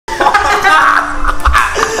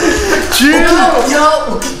Chill.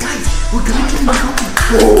 Yo, okay, guys, we're gonna get in trouble.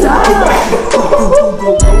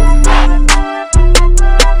 Go.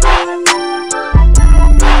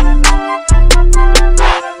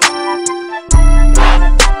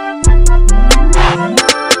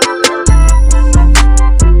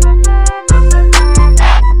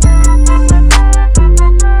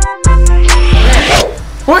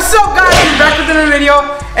 What's up, guys? We're back with another video,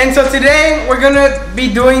 and so today we're gonna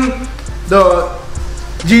be doing the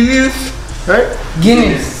Guinness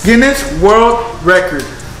World Record.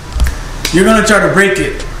 You're gonna try to break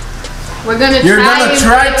it. We're gonna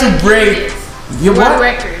try to break your world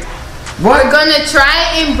record. What? We're gonna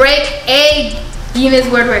try and break a Guinness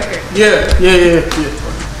World Record. Yeah.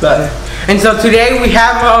 And so today we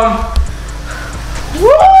have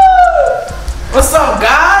woo! What's up,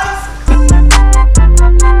 guys?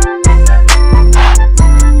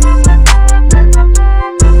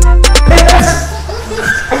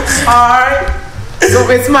 Alright, so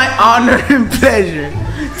it's my honor and pleasure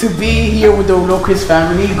to be here with the CRAZE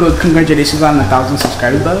family. Good, congratulations on 1,000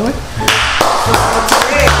 subscribers, by the way.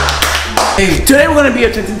 Today we're going to be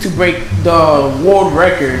attempting to break the world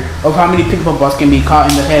record of how many ping pong balls can be caught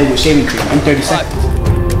in the head with shaving cream in 30 seconds.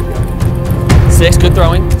 6, good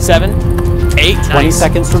throwing. 7, 8, 20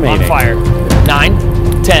 seconds remaining. On fire.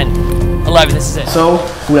 9, 10, 11, this is it. So,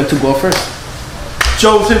 who would like to go first?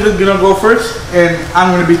 Joseph is gonna go first, and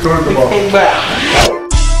I'm gonna be throwing the ball.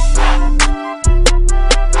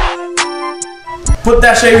 Put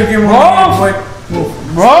that shaving cream on.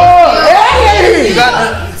 Bro! Hey! You got the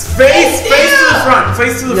face to the front.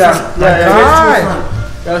 Face to the front. Yeah. Face to the front.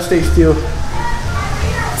 Gotta stay still.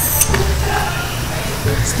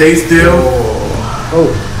 Stay still. Oh.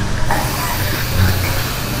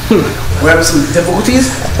 We're having some difficulties,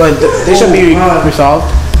 But they should be resolved.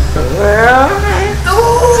 Oh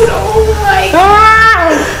my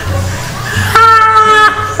god!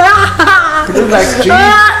 It looks like cheese.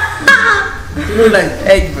 It looks like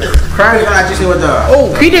egg. Crying. I just with the.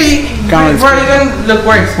 Oh, he did. Probably gonna look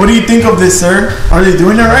worse. What do you think of this, sir? Are they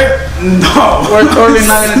doing it right? No. We're totally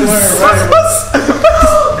not gonna do it right.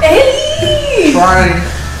 Hey! Fine.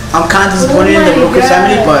 I'm kind of disappointed in the CRAZE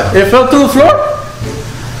family, but It fell to the floor?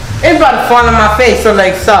 It's about to fall on my face, so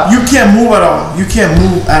like stop. You can't move at all. You can't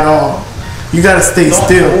move at all. You gotta stay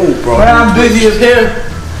still. move, bro. But I'm busy as hell.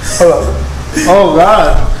 Oh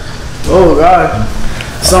god. Oh god.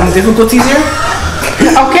 Some difficulties here.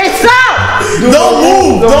 Okay, stop! Don't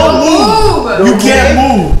move. Don't move. You can't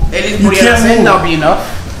move. You can't move. That'll be enough.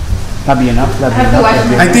 That'll be enough. That'll be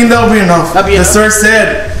enough. I think that'll be enough. That'll be The enough. sir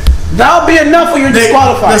said. That'll be enough or you're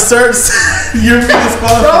disqualified. The sir you're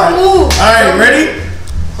disqualified. Don't move. All right, ready?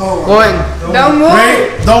 Go ahead. Don't move.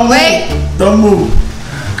 Wait. Don't move. Wait. Don't move.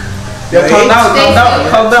 Calm down, Stay still.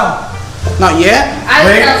 calm down. Not yet.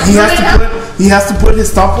 Wait. He has to put his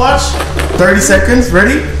stopwatch. 30 seconds.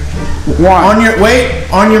 Ready? One. On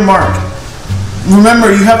your mark.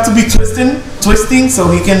 Remember, you have to be twisting so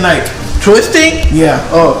he can like. Twisting? Yeah.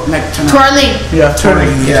 Oh, like turn around. Twirling. Yeah,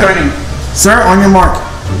 turning. Yeah. Turning. Sir, on your mark.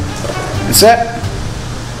 Set.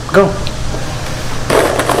 Go.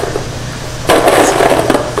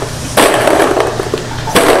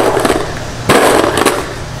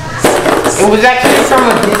 It was actually from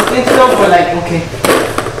a distance though, but like, okay.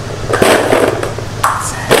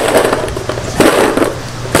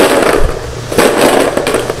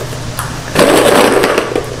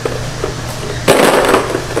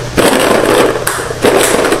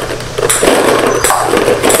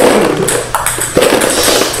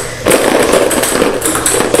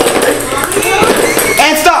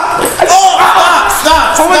 And stop!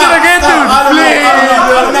 Stop! How much did I get, dude? I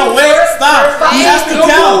don't know. Wait, stop. He has to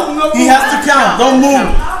count. He has to count. Don't move.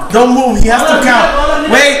 Don't move. He has to count.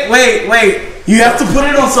 Wait. You have to put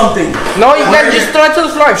it on something. No, you gotta just throw it to the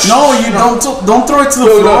floor. No, you don't throw it to the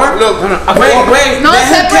floor. Look. Wait. No, Let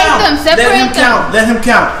him separate count. them, separate Let him them. count. Let him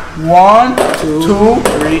count. 1, 2,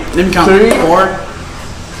 3. Let me count. 3, 4,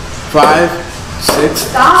 5, 6,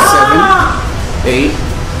 7, 8,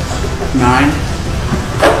 9,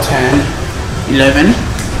 10, 11,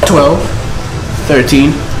 12,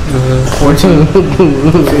 13, 14,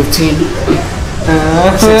 15,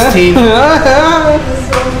 16, 17,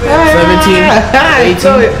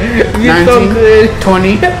 18, 19,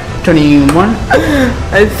 20, 21,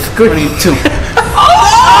 It's good. 22.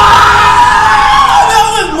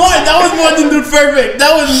 That was more than dude perfect.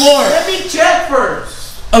 That was more. Let me check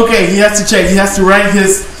first. Okay, he has to check. He has to write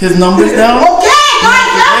his numbers down. Okay,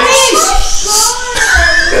 guys, let me.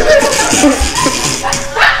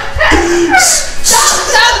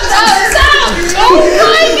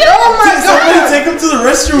 Oh my god! Somebody take him to the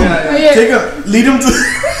restroom. Yeah. Lead him to.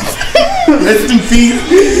 Rest in peace.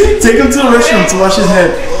 Take him to the restroom to wash his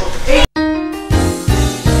head.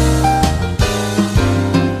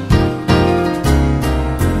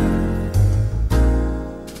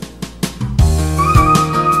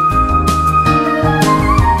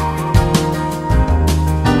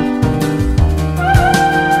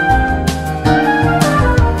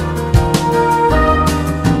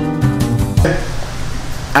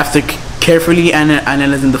 After carefully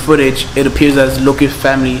analyzing the footage, it appears that Loki's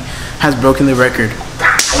family has broken the record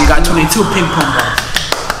and got 22 ping pong balls.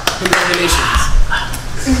 Congratulations.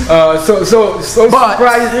 So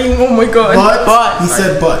surprising. Oh my god. But he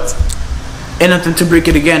said but. In an attempt to break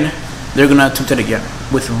it again, they're gonna attempt it again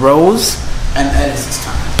with Rose and Edis this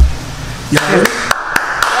time. Yeah.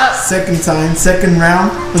 Second time, second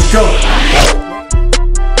round. Let's go.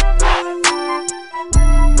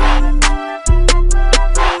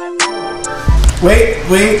 Wait.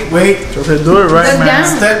 Okay, do it right, man.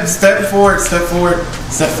 Step forward. Step forward.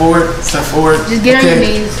 Just get on your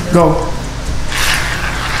knees. Go.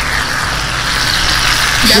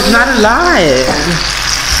 She's not alive.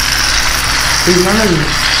 He's not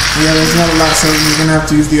alive. Yeah, there's not a lot, so you're gonna have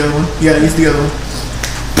to use the other one. Yeah, use the other one.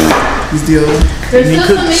 There's still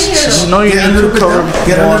some in here. No, you need to cover.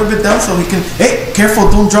 Get a little bit down so he can. Hey, careful!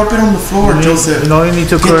 Don't drop it on the floor, Joseph. No, you need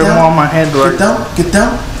to cover more on my head, right? Get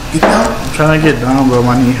down. I'm trying to get down, but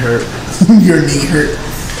my knee hurt. Your knee hurt.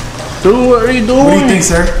 Dude, what are you doing? What do you think,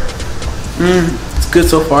 sir? It's good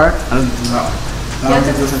so far. I don't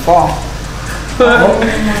think it doesn't fall. Oh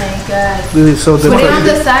my god. This is so Put it on different.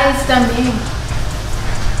 the sides también.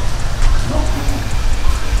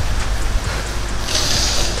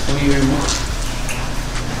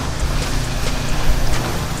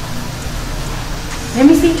 Let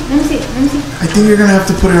me see. I think you're gonna have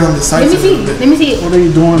to put it on the sides a little bit. Let me see. What are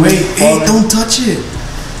you doing? Wait, hey, don't touch it.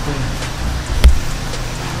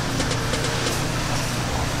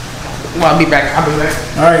 Well, I'll be back.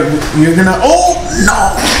 Alright, you're gonna. Oh,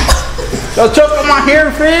 no! Yo, choke on my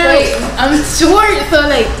hair, fam. Wait, I'm short, so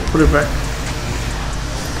like. Put it back.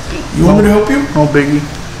 You want me to help you? No biggie.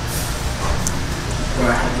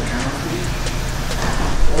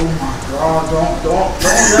 Oh my god, don't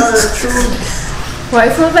tell the truth. Why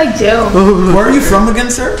it smells like jail? Where are you from again,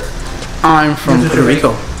 sir? I'm from Puerto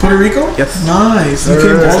Rico. Puerto Rico? Yes. Nice. You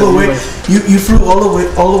came all the way. You flew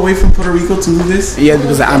all the way from Puerto Rico to do this? Yeah,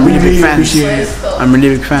 because I'm really big fan. Appreciate it. I'm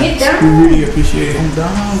really big fan. Get down. We really appreciate it.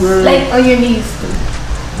 Down, girl. Like on your knees.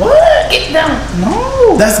 What? Get down.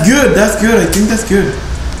 No. That's good. I think that's good.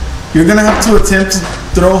 You're gonna have to attempt to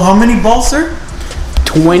throw how many balls, sir?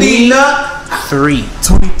 23.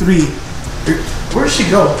 23. Where'd she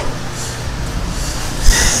go?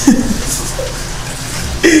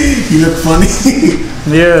 You look funny.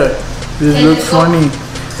 Yeah, this looks funny.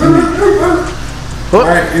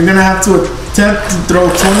 Alright, you're gonna have to attempt to throw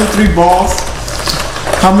 23 balls.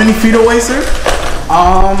 How many feet away, sir?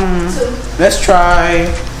 Let's try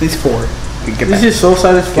these 4. Get This back. is so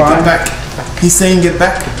satisfying. Get back. He's saying get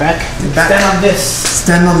back. Get back. Stand on this.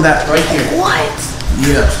 Stand on that. Right here. What?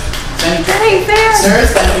 Yeah. That ain't fair. Sir,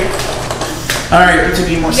 stand here. Alright. To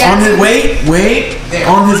be more Yeah. On his wait. There.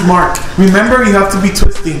 On his mark. Remember, you have to be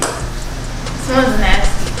twisting. Smells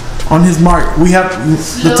nasty. On his mark. We have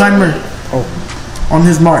the timer. Oh. On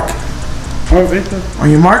his mark. On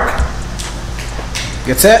your mark.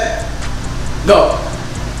 Get set. Go.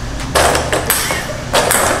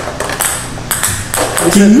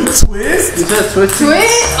 Can you twist? You said twist.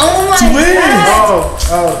 Twist? Oh my Twist. god.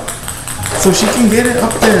 Oh. So she can get it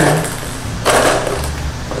up there.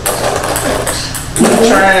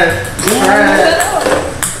 Trash.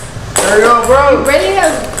 There you go, bro. Ready to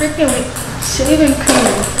freaking shaving cream.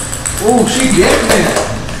 Ooh, she getting it.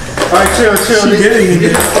 Alright, chill. She getting in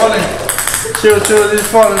This there. is falling. Chill. This is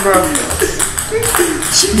falling, bro.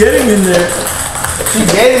 She getting in there. She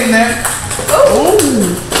getting there.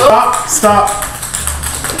 Stop.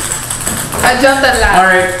 I jumped a lot.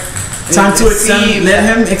 Alright. Time to examine. Let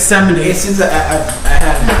him examine it. Since I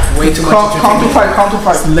had way too much. Count to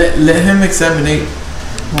 5. Let him examine.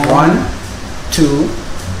 1, 2,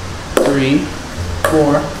 3,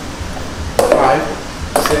 4, 5,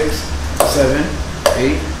 6, 7,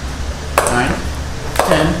 8, 9,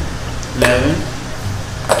 10, 11,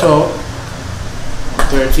 12,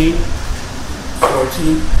 13,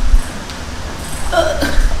 14,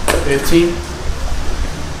 15,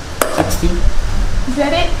 16. Is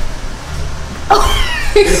that it?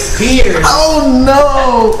 It appears. Oh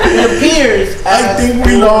no! It appears. I think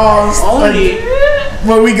we lost. Only.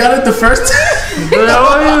 Well, we got it the first time. What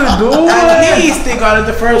are you doing? At least they got it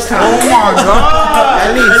the first time. Oh my god.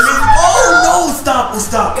 At least. Oh no! Stop.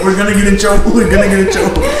 Stop. We're gonna get in trouble.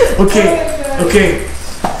 Okay.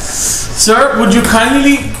 Sir, would you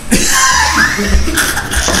kindly...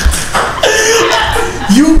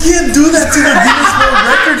 You can't do that to the Guinness World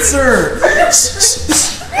Record, sir.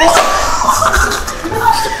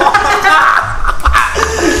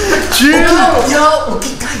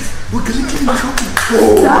 Okay, guys, we're gonna get in trouble.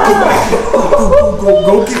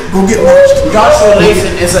 Go get launched. Joshua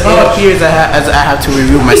Layson it appears as I have to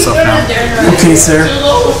review myself now. Okay, sir.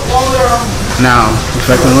 Now, if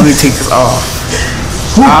I can only take this off.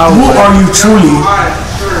 Who are you truly?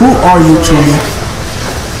 Who are you truly?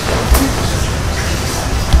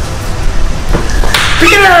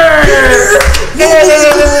 Peter!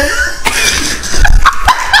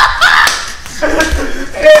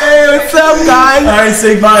 Hey, what's up, guys? Alright,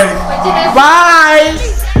 say bye. Bye!